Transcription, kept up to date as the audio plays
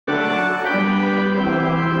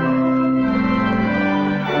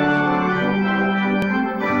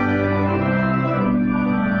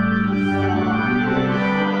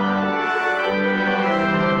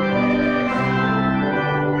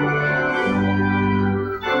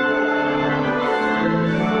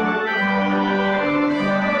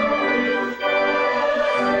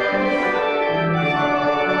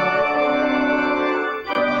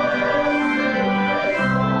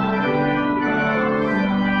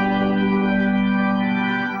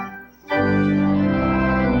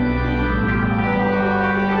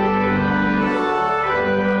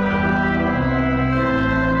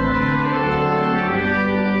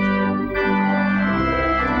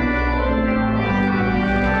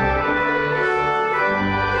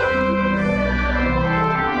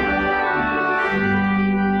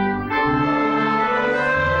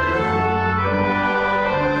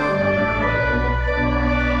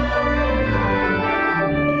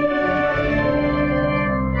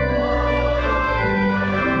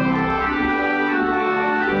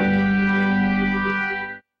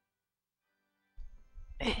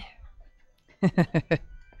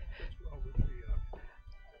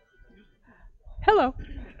Hello.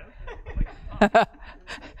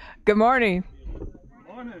 Good morning.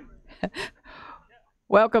 Morning.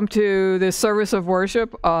 Welcome to this service of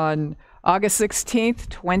worship on August 16th,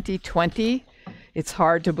 2020. It's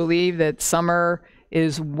hard to believe that summer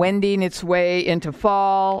is wending its way into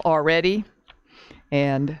fall already.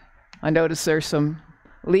 And I notice there's some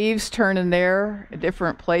leaves turning there at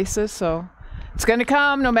different places, so it's going to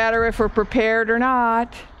come no matter if we're prepared or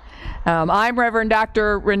not. I'm Reverend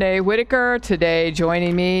Dr. Rene Whitaker. Today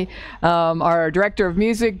joining me, our Director of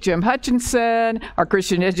Music, Jim Hutchinson, our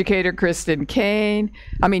Christian educator, Danielle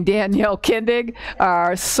Kindig,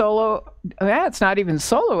 our it's not even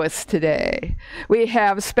soloist today. We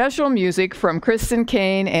have special music from Kristen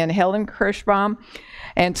Kane and Helen Kirschbaum,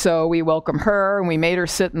 and so we welcome her, and we made her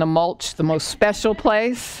sit in the mulch, the most special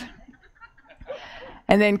place.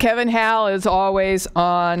 And then Kevin Howell is always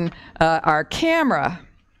on our camera.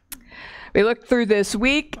 We looked through this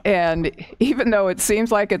week, and even though it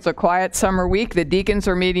seems like it's a quiet summer week, the deacons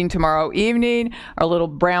are meeting tomorrow evening. Our little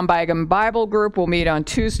Brown Bag Bible group will meet on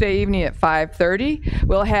Tuesday evening at 5:30.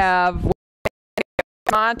 We'll have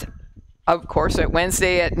Westmont, of course, at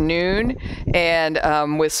Wednesday at noon,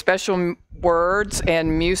 and with special words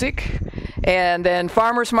and music. And then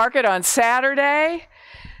Farmers Market on Saturday.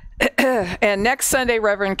 And next Sunday,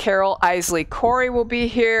 Reverend Carol Isley Corey will be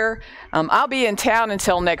here. I'll be in town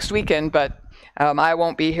until next weekend, but I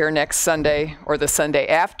won't be here next Sunday or the Sunday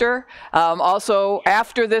after. Also,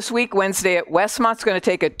 after this week, Wednesday at Westmont's going to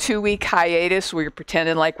take a 2-week hiatus. We're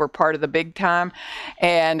pretending like we're part of the big time.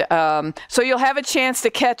 And so you'll have a chance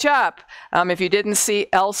to catch up. If you didn't see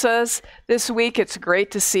Elsa's this week, it's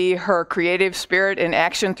great to see her creative spirit in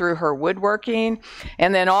action through her woodworking.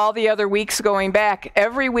 And then all the other weeks going back,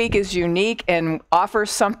 every week is unique and offers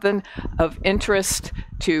something of interest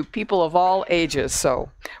to people of all ages.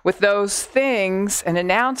 So with those things and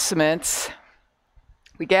announcements,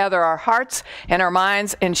 we gather our hearts and our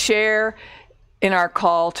minds and share in our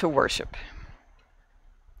call to worship.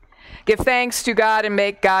 Give thanks to God and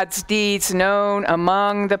make God's deeds known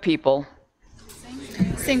among the people.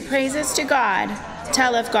 Sing praises to God.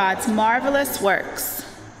 Tell of God's marvelous works.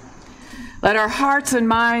 Let our hearts and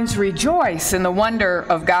minds rejoice in the wonder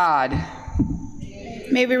of God.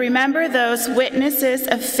 May we remember those witnesses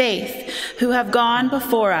of faith who have gone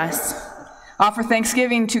before us. Offer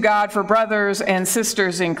thanksgiving to God for brothers and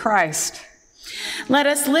sisters in Christ. Let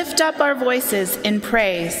us lift up our voices in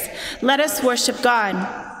praise. Let us worship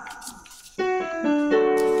God.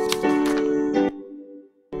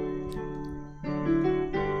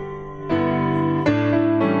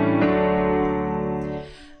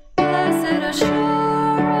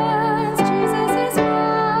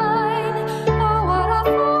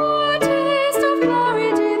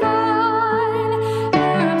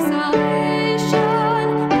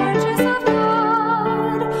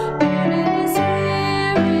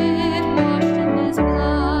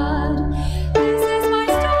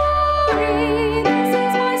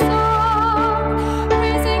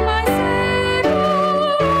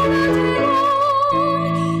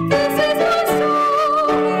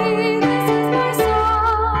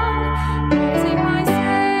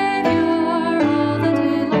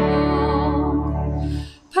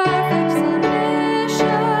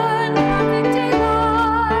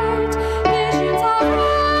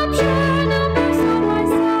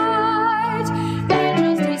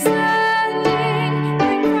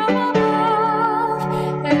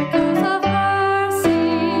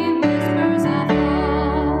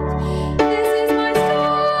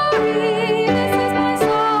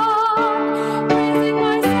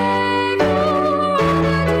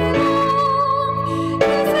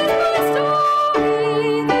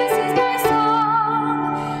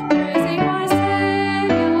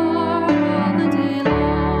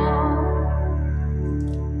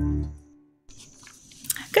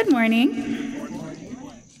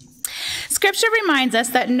 Scripture reminds us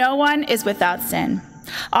that no one is without sin.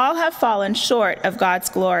 All have fallen short of God's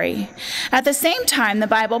glory. At the same time, the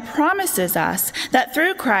Bible promises us that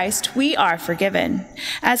through Christ we are forgiven.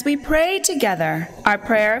 As we pray together our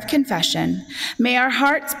prayer of confession, may our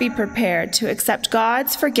hearts be prepared to accept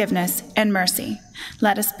God's forgiveness and mercy.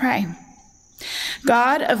 Let us pray.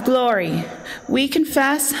 God of glory, we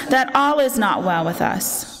confess that all is not well with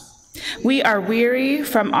us. We are weary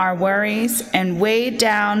from our worries and weighed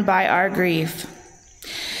down by our grief.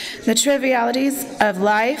 The trivialities of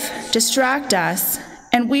life distract us,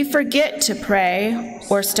 and we forget to pray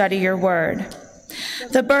or study your word.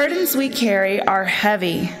 The burdens we carry are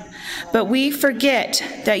heavy, but we forget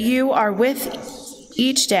that you are with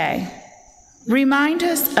each day. Remind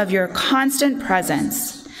us of your constant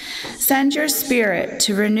presence. Send your Spirit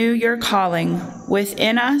to renew your calling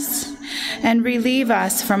within us and relieve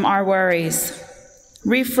us from our worries.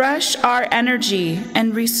 Refresh our energy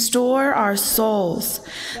and restore our souls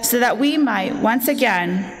so that we might once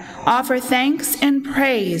again offer thanks and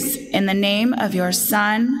praise in the name of your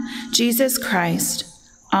Son, Jesus Christ.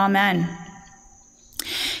 Amen.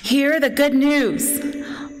 Hear the good news.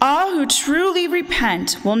 All who truly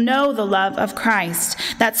repent will know the love of Christ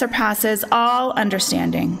that surpasses all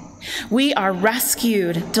understanding. We are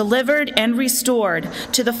rescued, delivered, and restored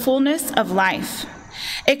to the fullness of life.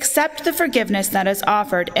 Accept the forgiveness that is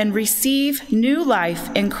offered and receive new life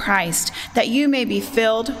in Christ, that you may be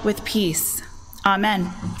filled with peace.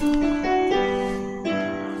 Amen.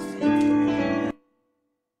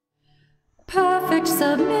 Perfect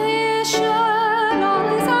submission,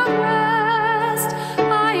 all is at rest.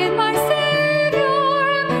 I and my Savior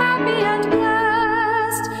am happy and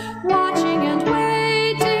blessed, watching and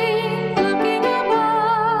waiting, looking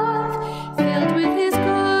above, filled with His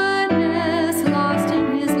goodness, lost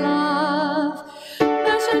in His love.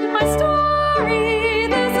 Mentioned my story,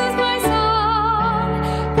 this is my song,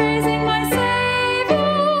 praising my Savior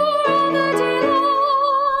all the day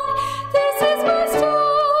long. This is my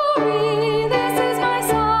story, this is my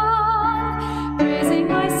song, praising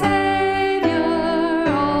my Savior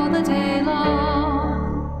all the day long.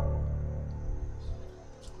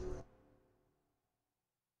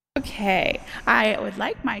 Okay, I would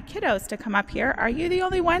like my kiddos to come up here. Are you the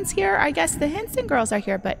only ones here? I guess the Henson girls are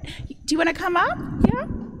here, but do you want to come up? Yeah?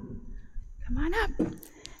 Come on up.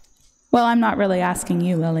 Well, I'm not really asking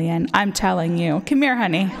you, Lillian. I'm telling you. Come here,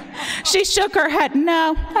 honey. She shook her head.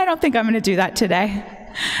 No, I don't think I'm going to do that today.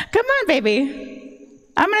 Come on, baby.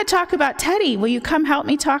 I'm going to talk about Teddy. Will you come help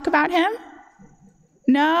me talk about him?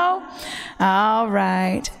 No? All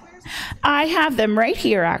right. I have them right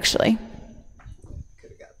here, actually.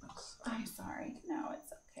 I'm sorry. No,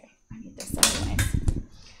 it's okay. I need this anyways.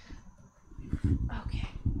 Okay.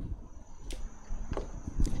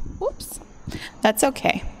 Whoops. That's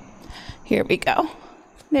okay. Here we go.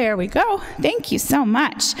 There we go. Thank you so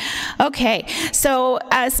much. Okay, so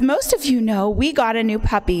as most of you know, we got a new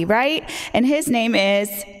puppy, right? And his name is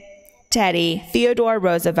Teddy. Theodore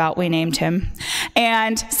Roosevelt, we named him.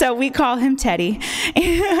 And so we call him Teddy.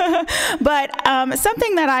 But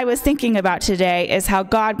something that I was thinking about today is how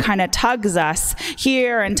God kind of tugs us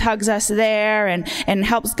here and tugs us there and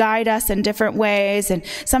helps guide us in different ways. And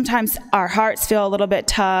sometimes our hearts feel a little bit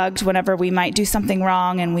tugged whenever we might do something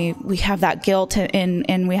wrong and we have that guilt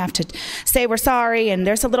and we have to say we're sorry, and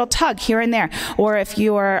there's a little tug here and there. Or if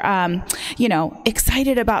you're,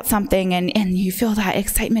 excited about something and you feel that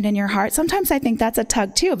excitement in your heart, sometimes I think that's a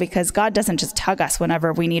tug too, because God doesn't just tug us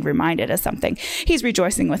whenever we need reminded of something. He's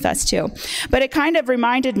rejoicing with us too. But it kind of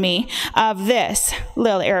reminded me of this.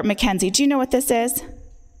 Mackenzie, do you know what this is?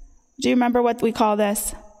 Do you remember what we call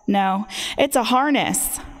this? No. It's a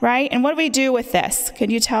harness, right? And what do we do with this? Can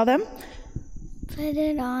you tell them? Put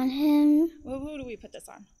it on him. Well, who do we put this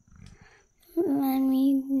on? I don't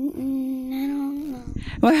know.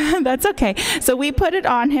 Well, that's okay. So we put it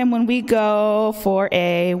on him when we go for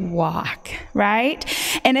a walk, right?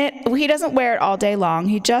 And he doesn't wear it all day long.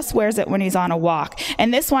 He just wears it when he's on a walk.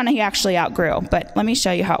 And this one he actually outgrew, but let me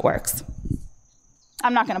show you how it works.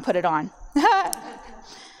 I'm not going to put it on.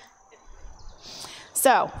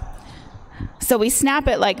 So we snap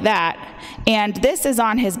it like that, and this is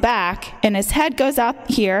on his back, and his head goes out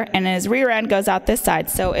here, and his rear end goes out this side.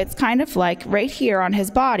 So it's kind of like right here on his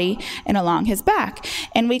body and along his back.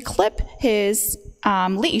 And we clip his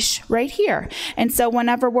leash right here. And so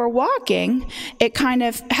whenever we're walking, it kind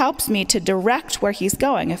of helps me to direct where he's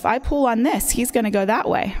going. If I pull on this, he's going to go that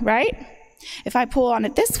way, right? If I pull on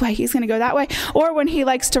it this way, he's going to go that way. Or when he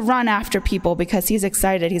likes to run after people because he's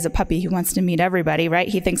excited, he's a puppy, he wants to meet everybody, right?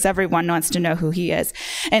 He thinks everyone wants to know who he is.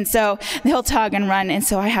 And so he'll tug and run, and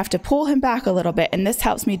so I have to pull him back a little bit, and this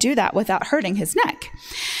helps me do that without hurting his neck.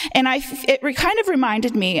 And it kind of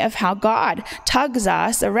reminded me of how God tugs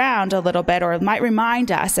us around a little bit, or might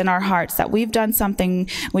remind us in our hearts that we've done something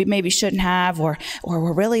we maybe shouldn't have, or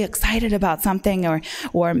we're really excited about something,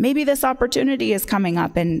 or maybe this opportunity is coming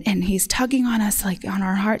up, and he's tugging on us, like on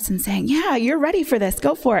our hearts, and saying, yeah, you're ready for this,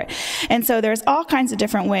 go for it. And so there's all kinds of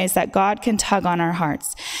different ways that God can tug on our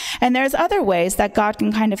hearts. And there's other ways that God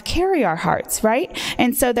can kind of carry our hearts, right?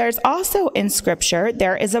 And so there's also in Scripture,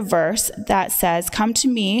 there is a verse that says, come to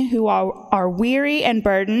me who are weary and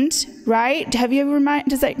burdened, right? Have you ever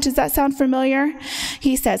does that sound familiar?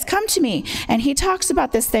 He says, come to me. And he talks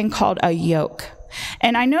about this thing called a yoke.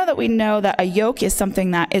 And I know that we know that a yolk is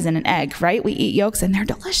something that isn't an egg, right? We eat yolks and they're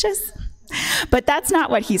delicious. But that's not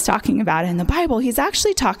what he's talking about in the Bible. He's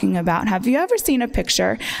actually talking about, have you ever seen a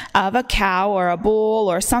picture of a cow or a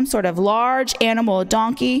bull or some sort of large animal, a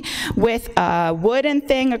donkey, with a wooden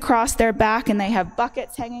thing across their back and they have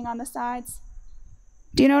buckets hanging on the sides?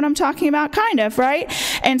 Do you know what I'm talking about? Kind of, right?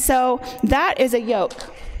 And so that is a yoke.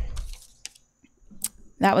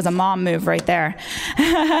 That was a mom move right there.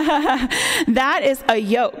 That is a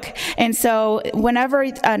yoke. And so whenever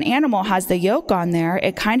an animal has the yoke on there,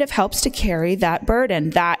 it kind of helps to carry that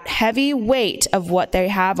burden, that heavy weight of what they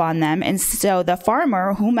have on them. And so the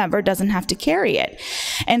farmer, whomever, doesn't have to carry it.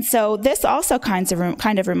 And so this also kind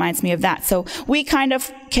of reminds me of that. So we kind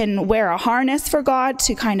of can wear a harness for God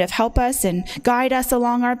to kind of help us and guide us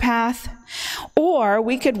along our path. Or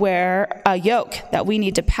we could wear a yoke that we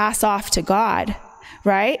need to pass off to God.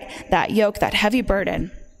 Right? That yoke, that heavy burden.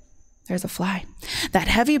 There's a fly. That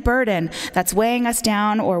heavy burden that's weighing us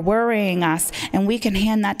down or worrying us, and we can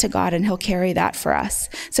hand that to God and he'll carry that for us.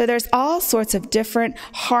 So there's all sorts of different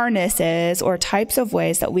harnesses or types of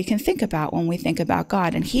ways that we can think about when we think about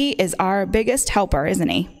God. And he is our biggest helper, isn't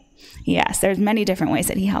he? Yes, there's many different ways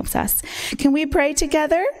that he helps us. Can we pray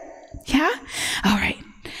together? Yeah? All right.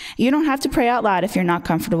 You don't have to pray out loud if you're not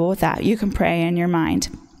comfortable with that. You can pray in your mind.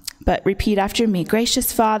 But repeat after me.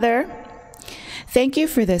 Gracious Father, thank you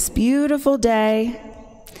for this beautiful day.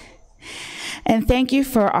 And thank you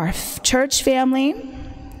for our church family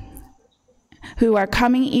who are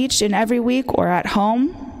coming each and every week or at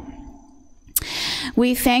home.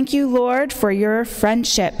 We thank you, Lord, for your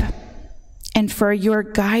friendship and for your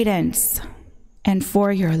guidance and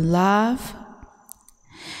for your love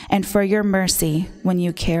and for your mercy when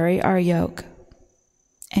you carry our yoke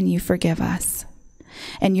and you forgive us.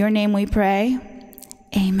 In your name we pray,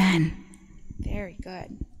 amen. Very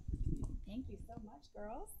good. Thank you so much,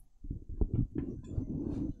 girls.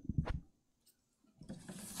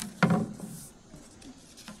 I'm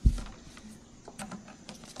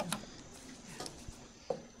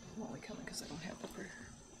only coming because I don't have the prayer.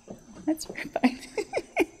 That's fine.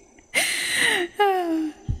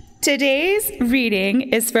 Today's reading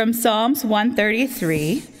is from Psalms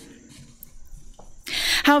 133.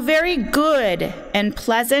 How very good and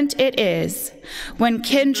pleasant it is when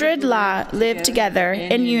kindred live together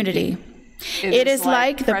in unity. It is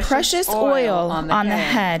like the precious oil on the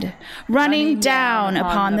head, running down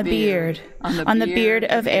upon the beard, on the beard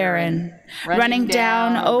of Aaron, running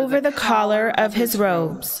down over the collar of his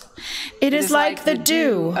robes. It is like the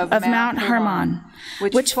dew of Mount Hermon,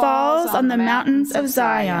 which falls on the mountains of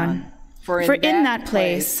Zion. For in that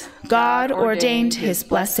place God ordained his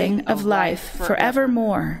blessing of life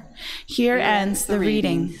forevermore. Here ends the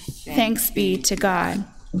reading. Thanks be to God.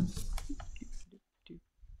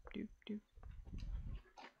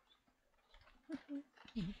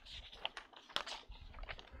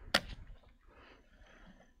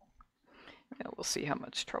 We'll see how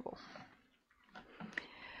much trouble.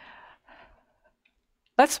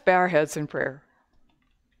 Let's bow our heads in prayer.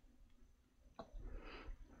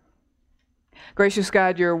 Gracious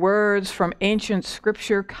God, your words from ancient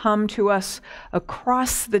scripture come to us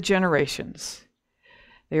across the generations.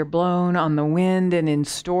 They are blown on the wind and in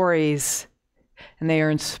stories, and they are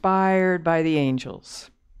inspired by the angels.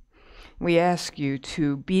 We ask you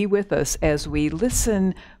to be with us as we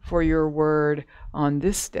listen for your word on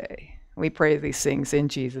this day. We pray these things in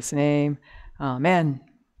Jesus' name. Amen.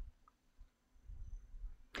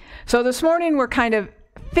 So this morning we're kind of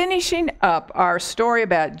finishing up our story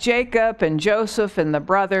about Jacob and Joseph and the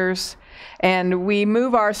brothers, and we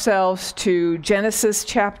move ourselves to Genesis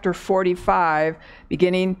chapter 45,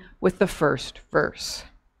 beginning with the first verse.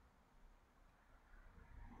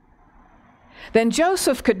 Then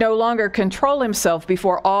Joseph could no longer control himself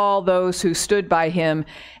before all those who stood by him,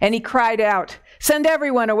 and he cried out, "Send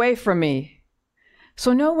everyone away from me."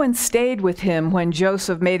 So no one stayed with him when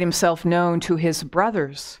Joseph made himself known to his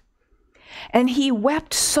brothers. And he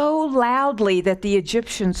wept so loudly that the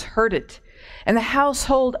Egyptians heard it, and the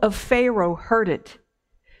household of Pharaoh heard it.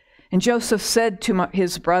 And Joseph said to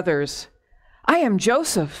his brothers, "I am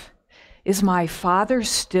Joseph. Is my father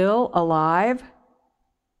still alive?"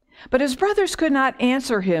 But his brothers could not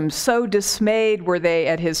answer him, so dismayed were they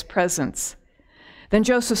at his presence. Then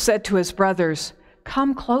Joseph said to his brothers,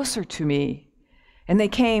 "Come closer to me." And they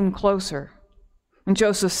came closer. And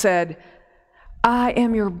Joseph said, "I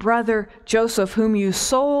am your brother Joseph, whom you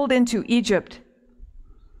sold into Egypt.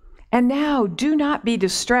 And now do not be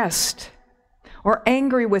distressed or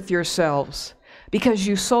angry with yourselves because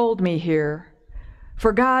you sold me here,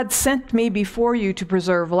 for God sent me before you to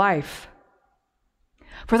preserve life.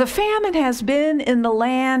 For the famine has been in the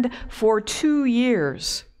land for 2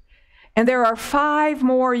 years, And there are 5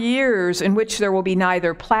 more years in which there will be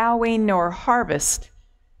neither plowing nor harvest.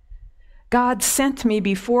 God sent me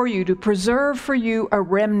before you to preserve for you a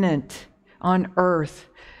remnant on earth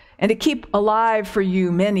and to keep alive for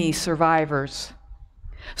you many survivors.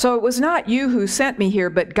 So it was not you who sent me here,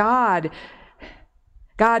 but God.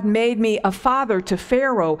 God made me a father to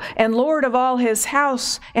Pharaoh and lord of all his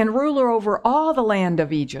house and ruler over all the land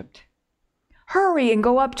of Egypt. Hurry and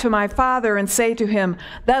go up to my father and say to him,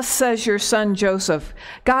 'Thus says your son Joseph,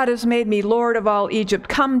 God has made me lord of all Egypt.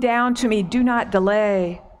 Come down to me, do not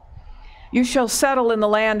delay. You shall settle in the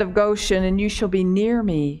land of Goshen, and you shall be near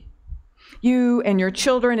me, you and your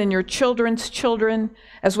children and your children's children,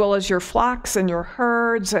 as well as your flocks and your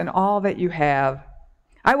herds and all that you have.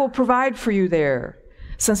 I will provide for you there,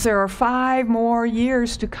 since there are 5 more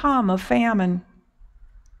years to come of famine,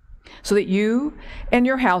 so that you and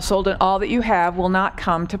your household and all that you have will not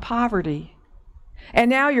come to poverty. And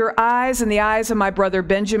now your eyes and the eyes of my brother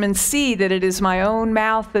Benjamin see that it is my own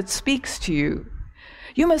mouth that speaks to you.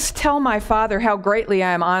 You must tell my father how greatly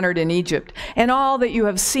I am honored in Egypt, and all that you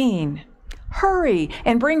have seen. Hurry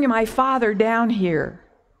and bring my father down here.'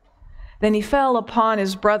 Then he fell upon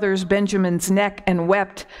his brother's Benjamin's neck and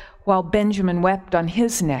wept, while Benjamin wept on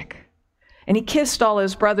his neck. And he kissed all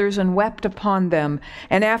his brothers and wept upon them.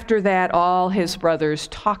 And after that, all his brothers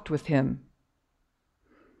talked with him."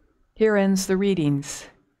 Here ends the readings,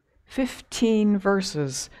 15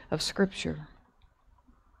 verses of Scripture.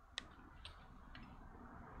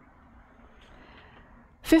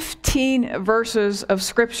 15 verses of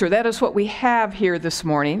Scripture. That is what we have here this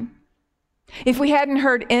morning. If we hadn't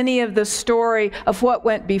heard any of the story of what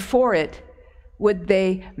went before it, would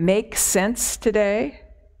they make sense today?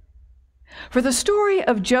 For the story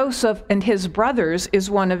of Joseph and his brothers is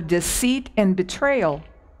one of deceit and betrayal.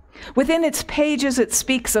 Within its pages, it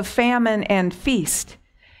speaks of famine and feast.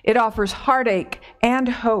 It offers heartache and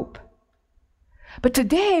hope. But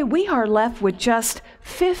today, we are left with just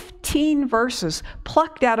 15 verses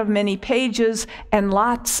plucked out of many pages and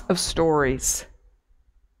lots of stories.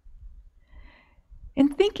 In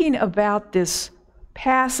thinking about this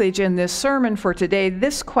passage and this sermon for today,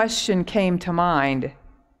 this question came to mind.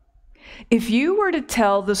 If you were to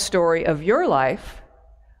tell the story of your life,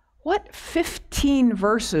 what 15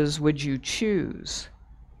 verses would you choose?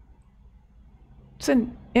 It's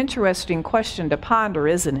an interesting question to ponder,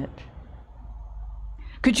 isn't it?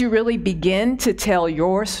 Could you really begin to tell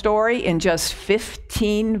your story in just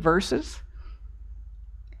 15 verses?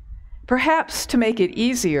 Perhaps to make it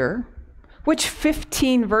easier, which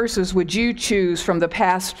 15 verses would you choose from the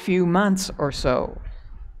past few months or so?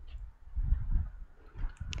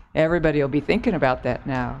 Everybody will be thinking about that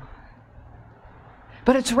now.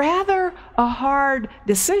 But it's rather a hard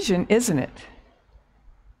decision, isn't it?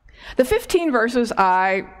 The 15 verses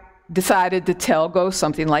I decided to tell go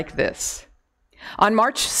something like this. On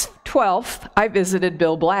March 12th, I visited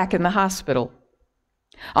Bill Black in the hospital.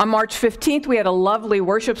 On March 15th, we had a lovely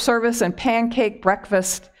worship service and pancake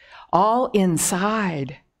breakfast, all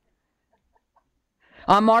inside.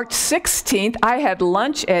 On March 16th, I had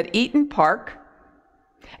lunch at Eaton Park.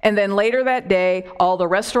 And then later that day, all the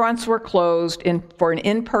restaurants were closed for an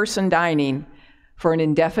in-person dining for an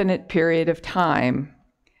indefinite period of time.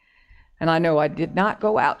 And I know I did not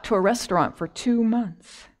go out to a restaurant for 2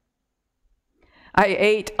 months. I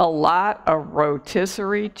ate a lot of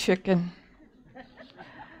rotisserie chicken.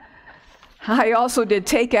 I also did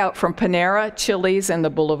takeout from Panera, Chili's, and the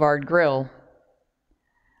Boulevard Grill.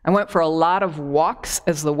 I went for a lot of walks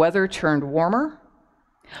as the weather turned warmer.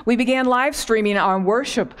 We began live streaming our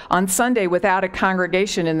worship on Sunday without a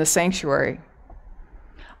congregation in the sanctuary.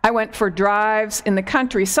 I went for drives in the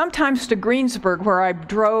country, sometimes to Greensburg, where I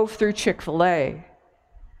drove through Chick-fil-A.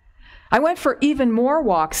 I went for even more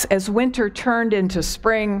walks as winter turned into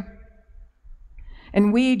spring.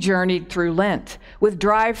 And we journeyed through Lent with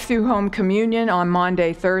drive-through home communion on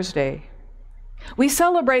Maundy, Thursday. We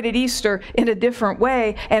celebrated Easter in a different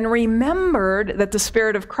way and remembered that the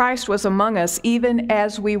Spirit of Christ was among us even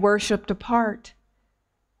as we worshiped apart.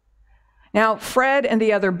 Now, Fred and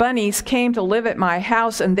the other bunnies came to live at my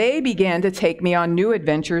house, and they began to take me on new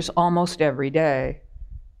adventures almost every day.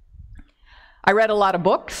 I read a lot of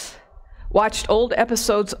books, watched old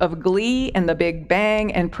episodes of Glee and The Big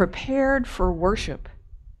Bang, and prepared for worship.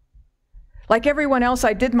 Like everyone else,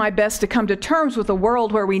 I did my best to come to terms with a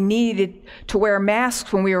world where we needed to wear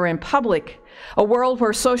masks when we were in public, a world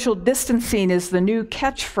where social distancing is the new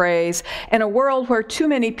catchphrase, and a world where too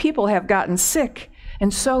many people have gotten sick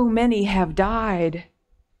and so many have died.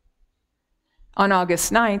 On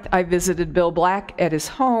August 9th, I visited Bill Black at his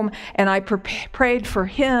home, and I prayed for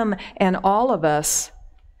him and all of us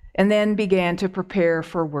and then began to prepare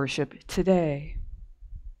for worship today.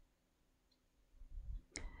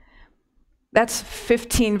 That's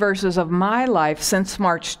 15 verses of my life since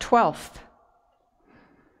March 12th.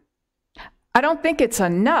 I don't think it's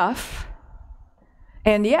enough,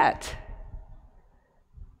 and yet,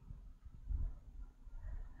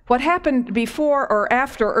 what happened before or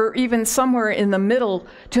after or even somewhere in the middle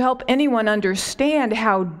to help anyone understand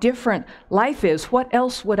how different life is, what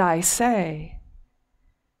else would I say?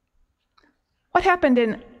 What happened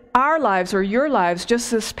in our lives or your lives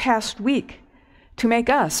just this past week to make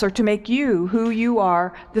us or to make you who you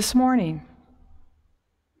are this morning?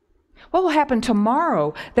 What will happen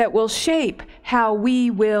tomorrow that will shape how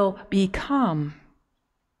we will become?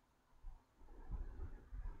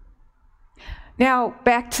 Now,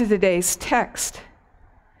 back to today's text.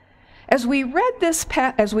 As we read this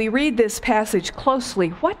passage closely,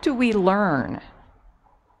 what do we learn?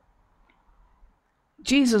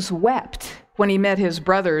 Jesus wept when he met his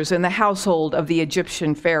brothers in the household of the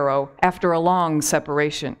Egyptian Pharaoh after a long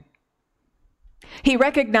separation. He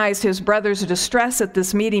recognized his brothers' distress at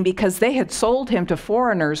this meeting because they had sold him to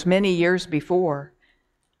foreigners many years before.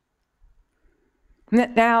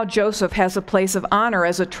 Now Joseph has a place of honor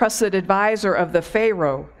as a trusted advisor of the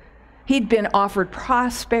Pharaoh. He'd been offered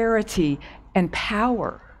prosperity and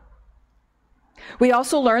power. We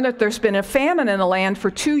also learn that there's been a famine in the land for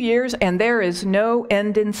 2 years, and there is no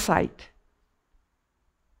end in sight.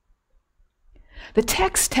 The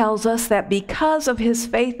text tells us that because of his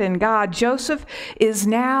faith in God, Joseph is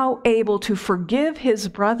now able to forgive his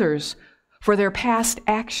brothers for their past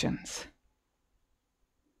actions.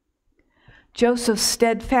 Joseph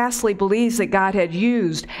steadfastly believes that God had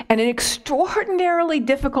used an extraordinarily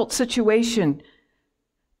difficult situation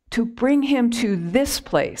to bring him to this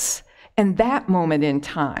place and that moment in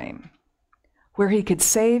time where he could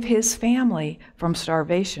save his family from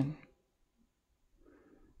starvation.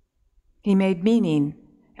 He made meaning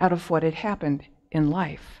out of what had happened in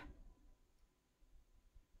life.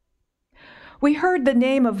 We heard the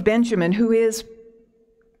name of Benjamin, who is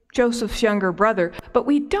Joseph's younger brother, but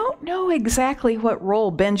we don't know exactly what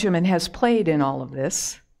role Benjamin has played in all of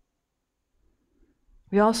this.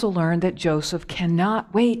 We also learned that Joseph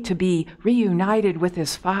cannot wait to be reunited with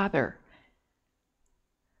his father.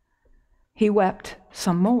 He wept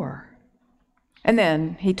some more, and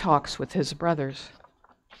then he talks with his brothers.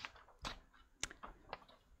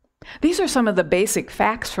 These are some of the basic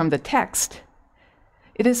facts from the text.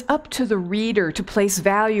 It is up to the reader to place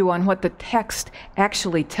value on what the text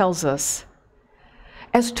actually tells us.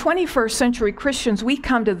 As 21st century Christians, we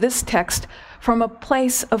come to this text from a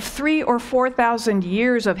place of 3,000 or 4,000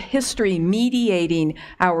 years of history mediating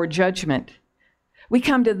our judgment. We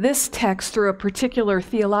come to this text through a particular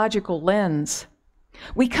theological lens.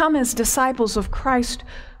 We come as disciples of Christ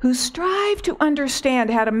who strive to understand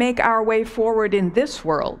how to make our way forward in this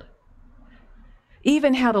world,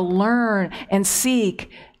 even how to learn and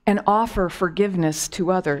seek and offer forgiveness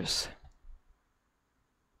to others.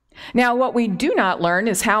 Now, what we do not learn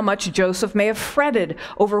is how much Joseph may have fretted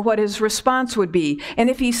over what his response would be, and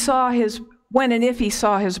if he saw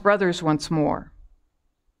his brothers once more.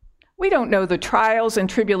 We don't know the trials and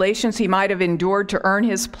tribulations he might have endured to earn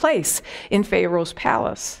his place in Pharaoh's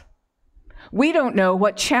palace. We don't know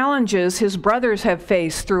what challenges his brothers have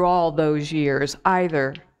faced through all those years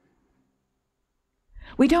either.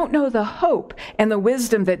 We don't know the hope and the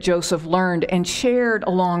wisdom that Joseph learned and shared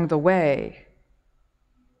along the way.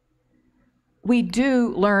 We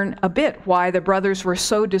do learn a bit why the brothers were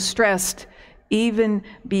so distressed, even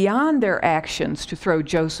beyond their actions, to throw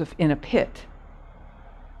Joseph in a pit.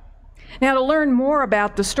 Now, to learn more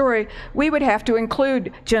about the story, we would have to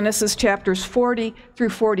include Genesis chapters 40 through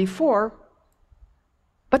 44,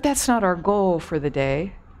 but that's not our goal for the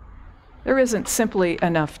day. There isn't simply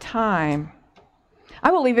enough time.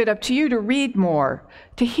 I will leave it up to you to read more,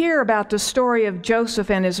 to hear about the story of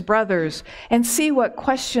Joseph and his brothers, and see what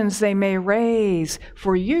questions they may raise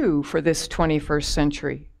for you for this 21st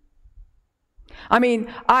century. I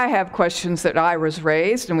mean, I have questions that I was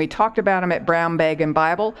raised, and we talked about them at Brown Bag and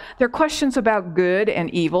Bible. They're questions about good and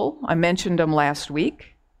evil. I mentioned them last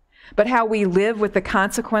week. But how we live with the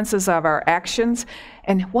consequences of our actions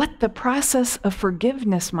and what the process of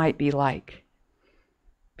forgiveness might be like.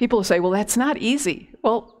 People say, well, that's not easy.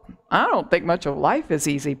 Well, I don't think much of life is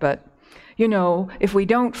easy, but, if we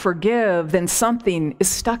don't forgive, then something is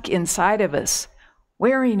stuck inside of us,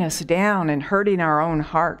 wearing us down and hurting our own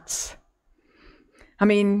hearts. I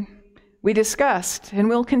mean, we discussed, and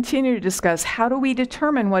we'll continue to discuss, how do we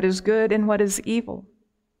determine what is good and what is evil?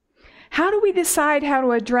 How do we decide how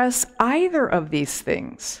to address either of these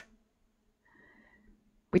things?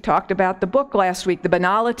 We talked about the book last week, The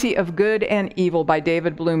Banality of Good and Evil by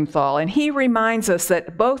David Blumenthal, and he reminds us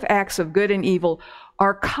that both acts of good and evil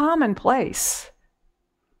are commonplace,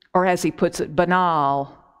 or as he puts it,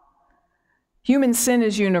 banal. Human sin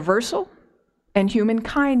is universal, and human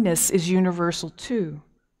kindness is universal too.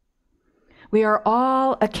 We are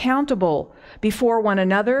all accountable before one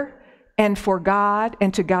another and for God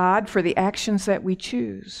and to God for the actions that we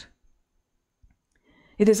choose.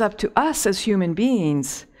 It is up to us as human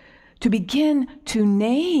beings to begin to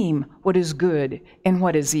name what is good and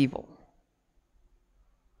what is evil.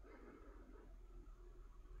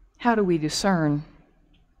 How do we discern?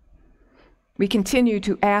 We continue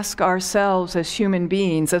to ask ourselves as human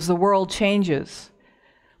beings, as the world changes,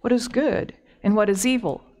 what is good and what is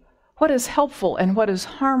evil? What is helpful and what is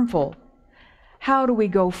harmful? How do we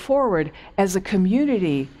go forward as a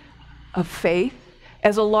community of faith,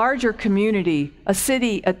 as a larger community, a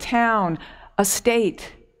city, a town, a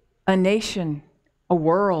state, a nation, a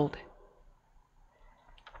world?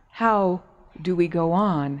 How do we go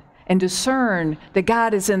on and discern that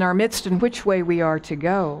God is in our midst and which way we are to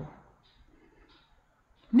go?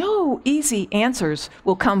 No easy answers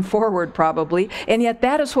will come forward probably, and yet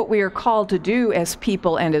that is what we are called to do as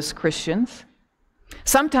people and as Christians.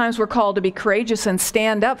 Sometimes we're called to be courageous and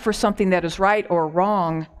stand up for something that is right or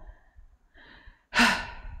wrong.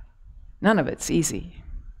 None of it's easy.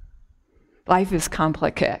 Life is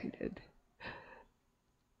complicated.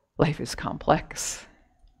 Life is complex.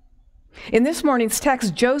 In this morning's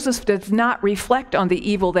text, Joseph does not reflect on the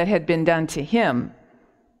evil that had been done to him.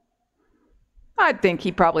 I think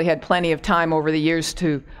he probably had plenty of time over the years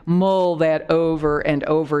to mull that over and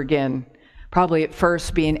over again. Probably at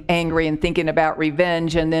first being angry and thinking about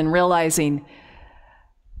revenge, and then realizing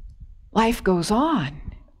life goes on.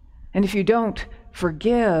 And if you don't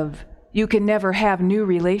forgive, you can never have new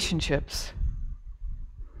relationships.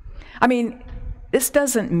 I mean, this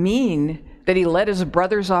doesn't mean that he let his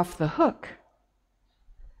brothers off the hook.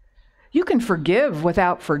 You can forgive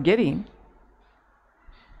without forgetting.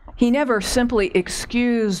 He never simply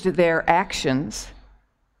excused their actions.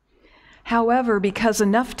 However, because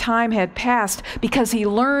enough time had passed, because he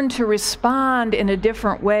learned to respond in a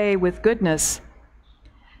different way with goodness,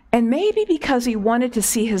 and maybe because he wanted to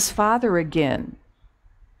see his father again,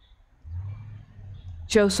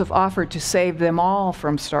 Joseph offered to save them all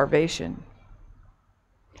from starvation.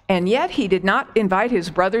 And yet he did not invite his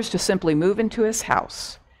brothers to simply move into his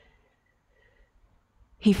house.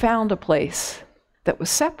 He found a place that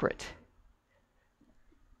was separate.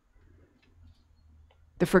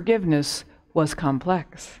 The forgiveness was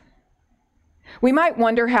complex. We might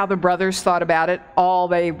wonder how the brothers thought about it all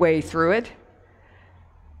the way through it.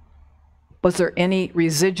 Was there any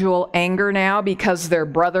residual anger now because their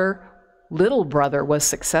little brother was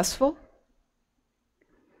successful?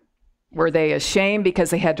 Were they ashamed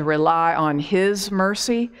because they had to rely on his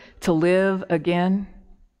mercy to live again?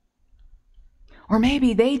 Or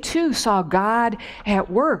maybe they too saw God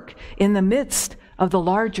at work in the midst of the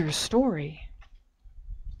larger story.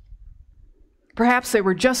 Perhaps they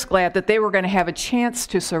were just glad that they were going to have a chance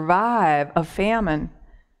to survive a famine.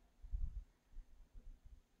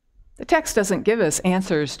 The text doesn't give us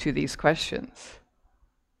answers to these questions.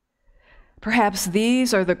 Perhaps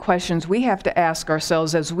these are the questions we have to ask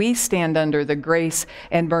ourselves as we stand under the grace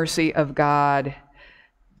and mercy of God.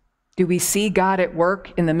 Do we see God at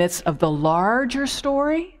work in the midst of the larger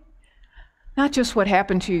story? Not just what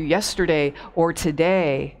happened to you yesterday or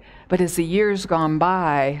today, but as the years gone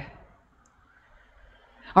by.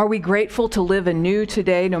 Are we grateful to live anew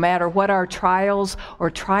today, no matter what our trials or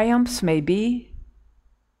triumphs may be?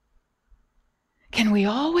 Can we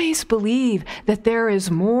always believe that there is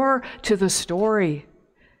more to the story?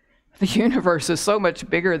 The universe is so much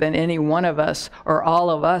bigger than any one of us or all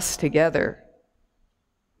of us together.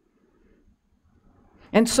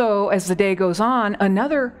 And so, as the day goes on,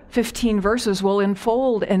 another 15 verses will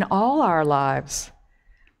unfold in all our lives.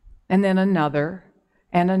 And then another,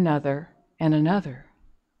 and another, and another.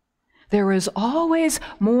 There is always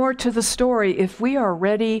more to the story if we are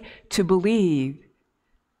ready to believe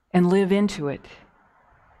and live into it.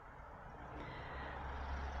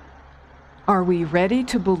 Are we ready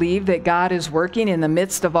to believe that God is working in the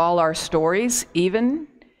midst of all our stories, even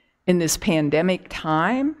in this pandemic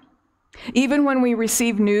time? Even when we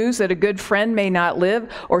receive news that a good friend may not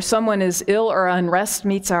live, or someone is ill or unrest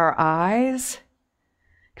meets our eyes?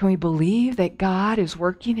 Can we believe that God is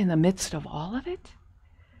working in the midst of all of it?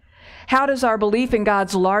 How does our belief in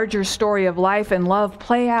God's larger story of life and love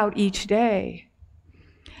play out each day?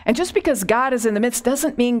 And just because God is in the midst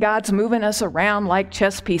doesn't mean God's moving us around like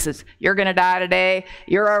chess pieces. You're going to die today.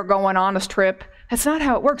 You're going on this trip. That's not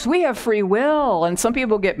how it works. We have free will, and some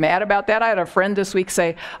people get mad about that. I had a friend this week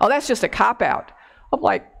say, oh, that's just a cop-out. I'm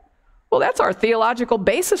like, well, that's our theological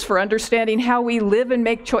basis for understanding how we live and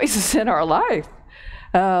make choices in our life.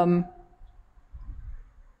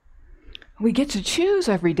 We get to choose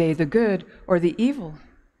every day the good or the evil.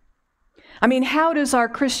 I mean, how does our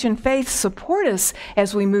Christian faith support us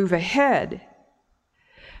as we move ahead?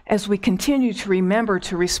 As we continue to remember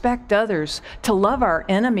to respect others, to love our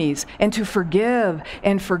enemies, and to forgive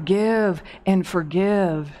and forgive and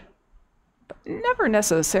forgive, but never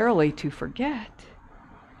necessarily to forget.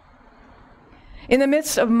 In the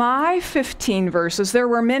midst of my 15 verses, there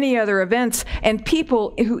were many other events and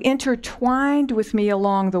people who intertwined with me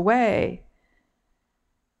along the way,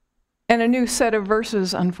 and a new set of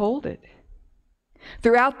verses unfolded.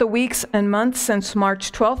 Throughout the weeks and months since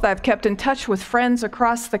March 12th, I've kept in touch with friends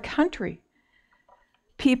across the country.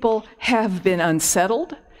 People have been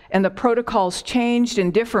unsettled, and the protocols changed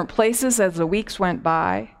in different places as the weeks went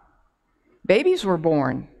by. Babies were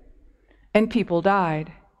born, and people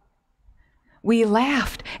died. We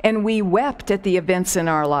laughed and we wept at the events in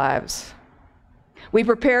our lives. We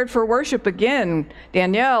prepared for worship again,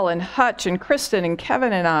 Danielle and Hutch and Kristen and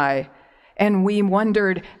Kevin and I, and we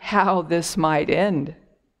wondered how this might end.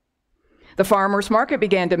 The farmers' market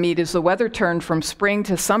began to meet as the weather turned from spring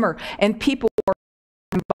to summer, and people were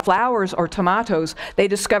buying flowers or tomatoes. They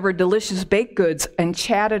discovered delicious baked goods and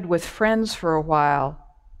chatted with friends for a while.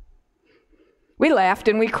 We laughed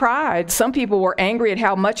and we cried. Some people were angry at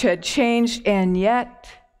how much had changed, and yet,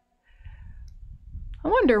 I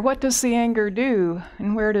wonder, what does the anger do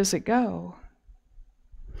and where does it go?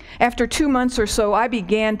 After 2 months or so, I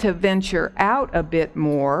began to venture out a bit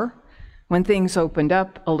more when things opened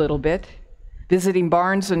up a little bit, visiting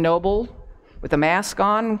Barnes & Noble with a mask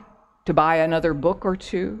on to buy another book or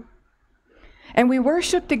two. And we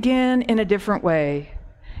worshiped again in a different way,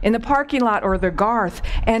 in the parking lot or the garth,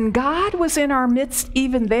 and God was in our midst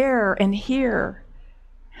even there and here.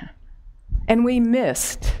 And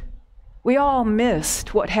we all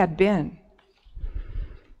missed what had been.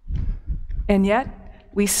 And yet,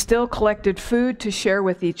 we still collected food to share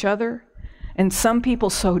with each other, and some people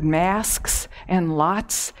sewed masks and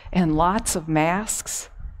lots of masks.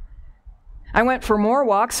 I went for more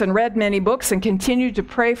walks and read many books and continued to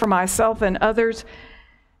pray for myself and others,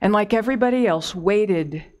 and like everybody else,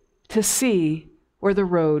 waited to see where the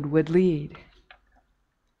road would lead.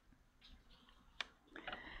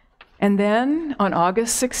 And then on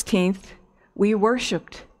August 16th, we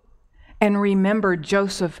worshiped and remembered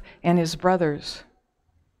Joseph and his brothers.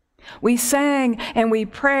 We sang and we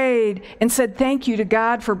prayed and said thank you to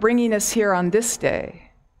God for bringing us here on this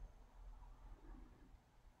day.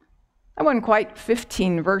 That wasn't quite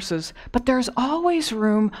 15 verses, but there's always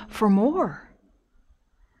room for more.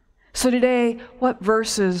 So today, what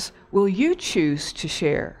verses will you choose to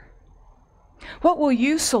share? What will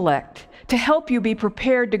you select to help you be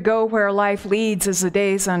prepared to go where life leads as the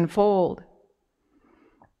days unfold?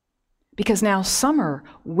 Because now summer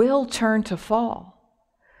will turn to fall,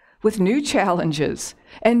 with new challenges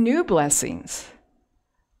and new blessings,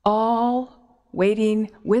 all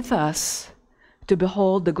waiting with us to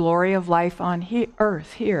behold the glory of life on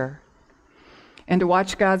earth here, and to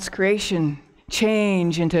watch God's creation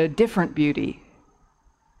change into different beauty.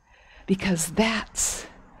 Because that's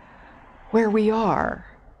where we are,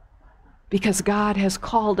 because God has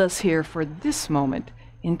called us here for this moment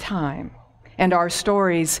in time, and our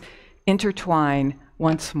stories intertwine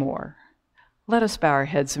once more. Let us bow our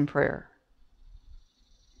heads in prayer.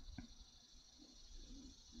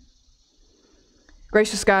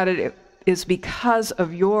 Gracious God, it is because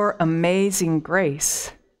of your amazing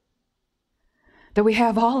grace that we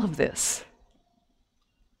have all of this,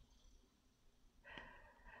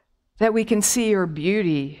 that we can see your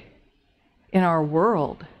beauty in our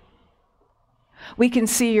world. We can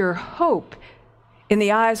see your hope in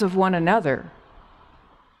the eyes of one another.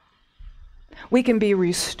 We can be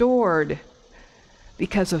restored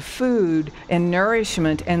because of food and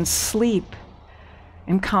nourishment and sleep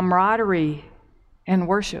and camaraderie and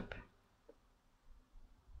worship.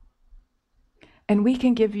 And we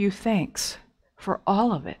can give you thanks for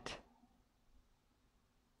all of it.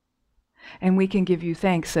 And we can give you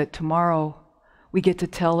thanks that tomorrow we get to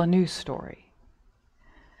tell a new story.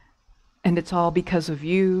 And it's all because of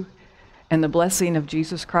you and the blessing of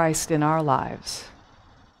Jesus Christ in our lives.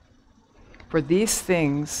 For these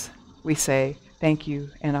things we say, thank you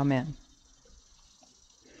and amen.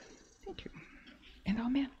 Thank you and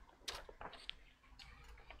amen.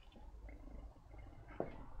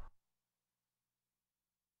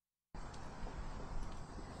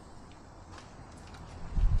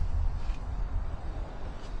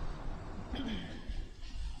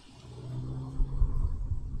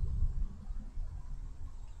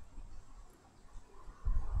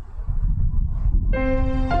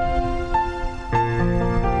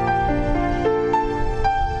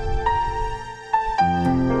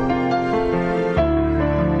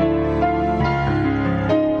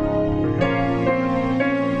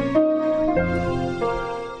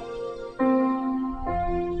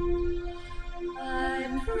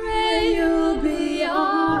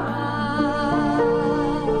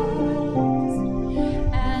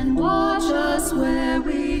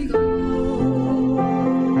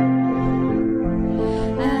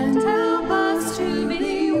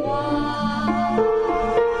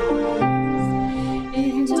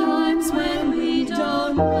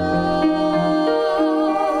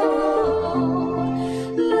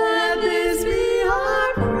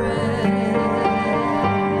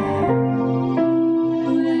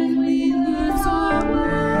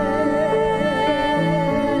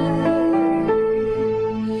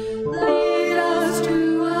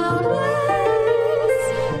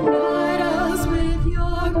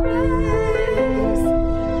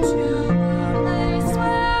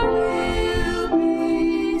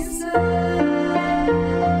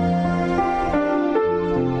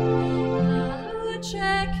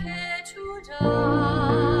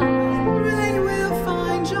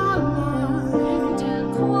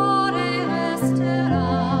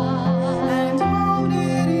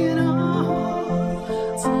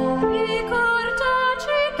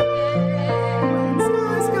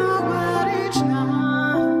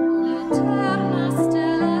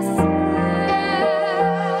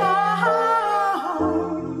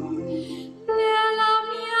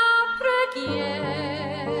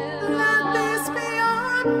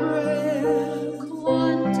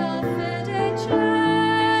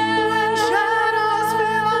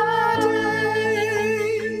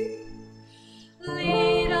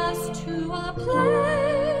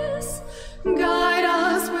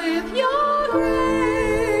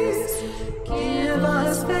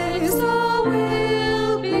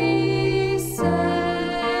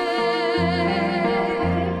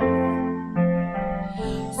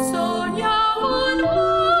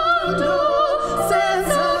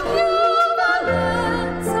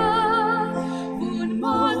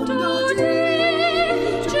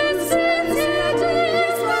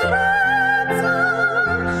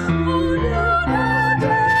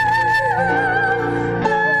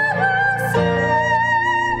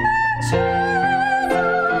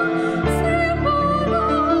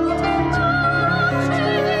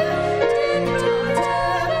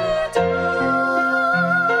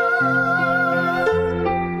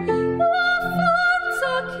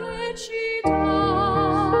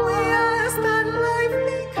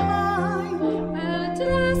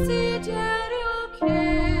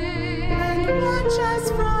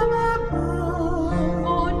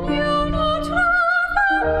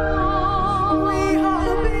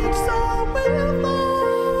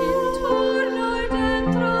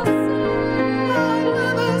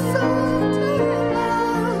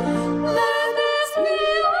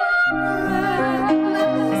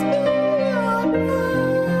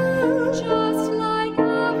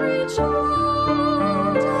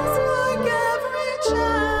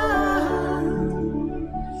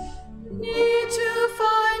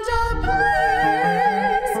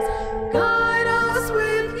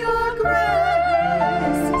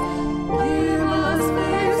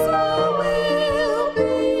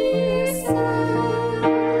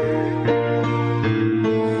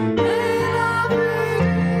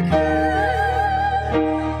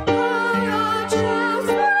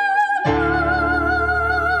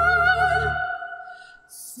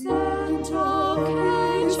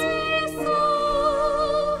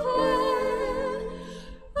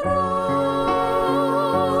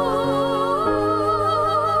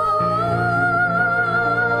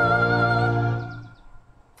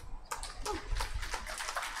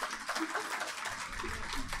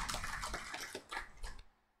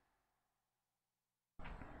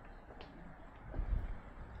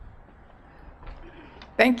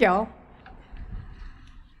 Thank y'all.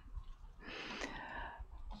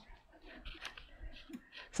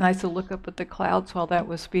 It's nice to look up at the clouds while that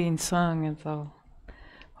was being sung and the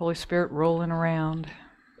Holy Spirit rolling around.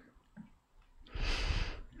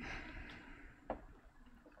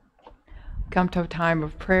 Come to a time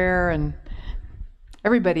of prayer, and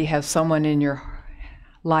everybody has someone in your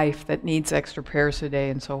life that needs extra prayers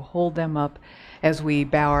today, and so hold them up as we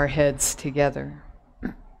bow our heads together.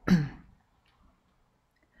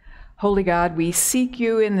 Holy God, we seek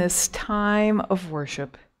you in this time of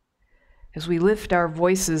worship as we lift our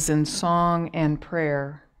voices in song and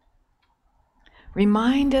prayer.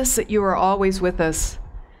 Remind us that you are always with us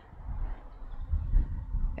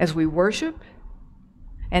as we worship,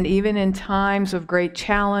 and even in times of great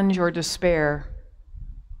challenge or despair.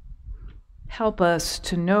 Help us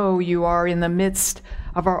to know you are in the midst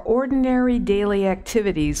of our ordinary daily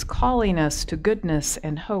activities, calling us to goodness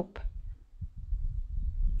and hope.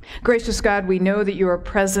 Gracious God, we know that you are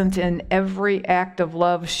present in every act of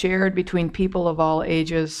love shared between people of all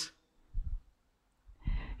ages.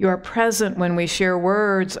 You are present when we share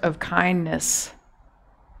words of kindness.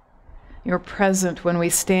 You are present when we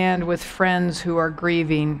stand with friends who are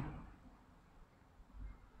grieving.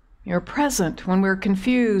 You're present when we're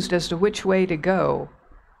confused as to which way to go.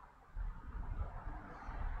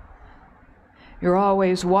 You're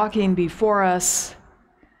always walking before us,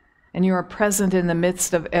 and you are present in the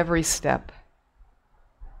midst of every step.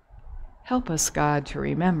 Help us, God, to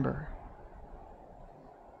remember.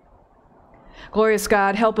 Glorious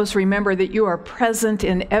God, help us remember that you are present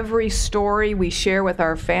in every story we share with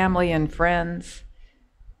our family and friends.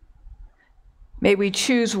 May we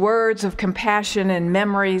choose words of compassion and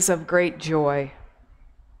memories of great joy.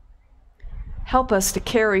 Help us to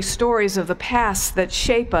carry stories of the past that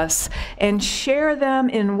shape us and share them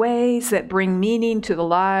in ways that bring meaning to the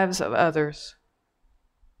lives of others.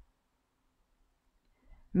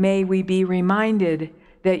 May we be reminded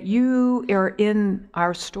that you are in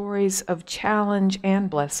our stories of challenge and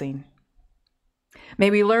blessing. May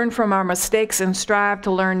we learn from our mistakes and strive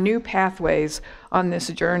to learn new pathways on this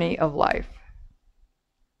journey of life.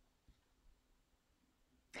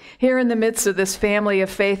 Here in the midst of this family of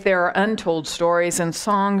faith, there are untold stories and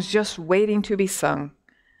songs just waiting to be sung.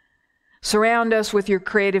 Surround us with your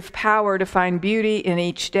creative power to find beauty in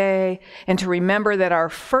each day and to remember that our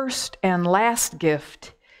first and last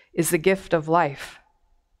gift is the gift of life.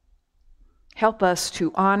 Help us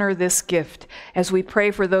to honor this gift as we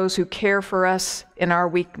pray for those who care for us in our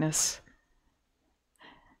weakness.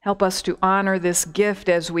 Help us to honor this gift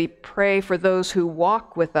as we pray for those who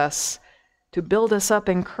walk with us to build us up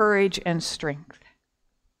in courage and strength.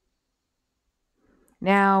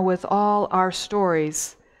 Now, with all our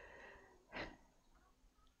stories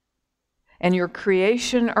and your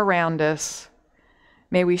creation around us,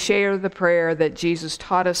 may we share the prayer that Jesus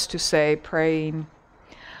taught us to say, praying,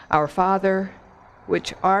 Our Father,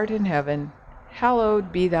 which art in heaven,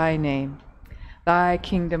 hallowed be thy name. Thy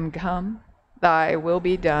kingdom come, thy will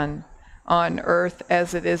be done, on earth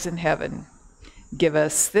as it is in heaven. Give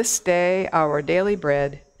us this day our daily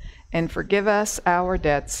bread, and forgive us our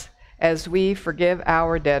debts, as we forgive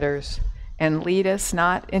our debtors. And lead us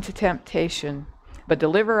not into temptation, but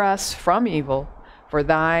deliver us from evil. For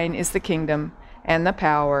thine is the kingdom, and the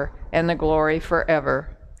power, and the glory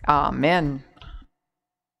forever. Amen.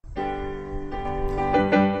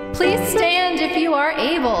 Please stand if you are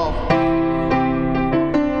able.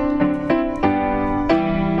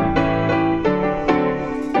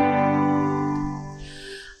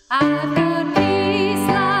 I've got peace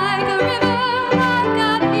like a river. I've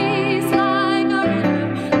got peace like a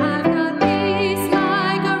river. I've got peace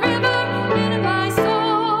like a river in my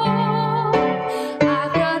soul.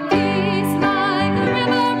 I've got peace like a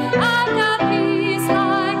river. I've got peace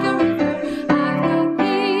like a river. I've got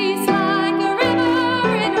peace like a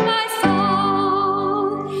river in my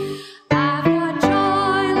soul. I've got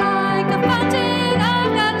joy like a fountain.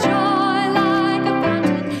 I've got joy like a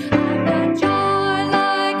fountain. I've got joy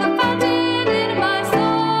like a fountain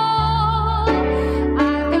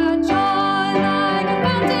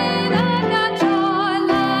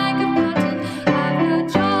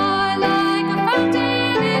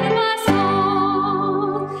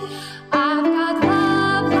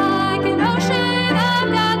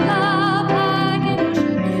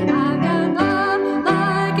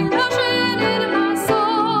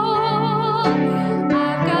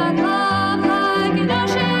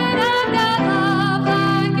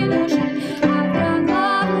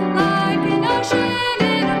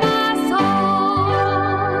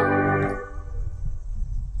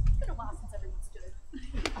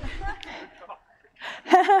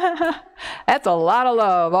That's a lot of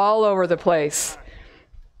love all over the place.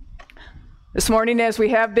 This morning, as we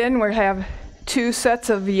have been, we have 2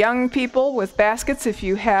 sets of young people with baskets. If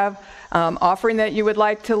you have offering that you would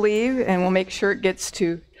like to leave, and we'll make sure it gets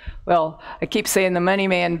to, well, I keep saying the money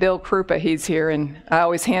man, Bill Krupa, he's here, and I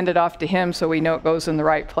always hand it off to him so we know it goes in the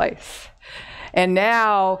right place. And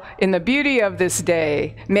now, in the beauty of this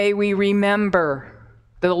day, may we remember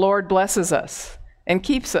that the Lord blesses us and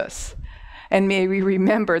keeps us. And may we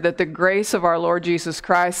remember that the grace of our Lord Jesus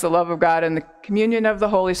Christ, the love of God, and the communion of the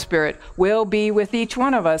Holy Spirit will be with each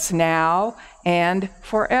one of us now and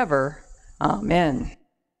forever. Amen.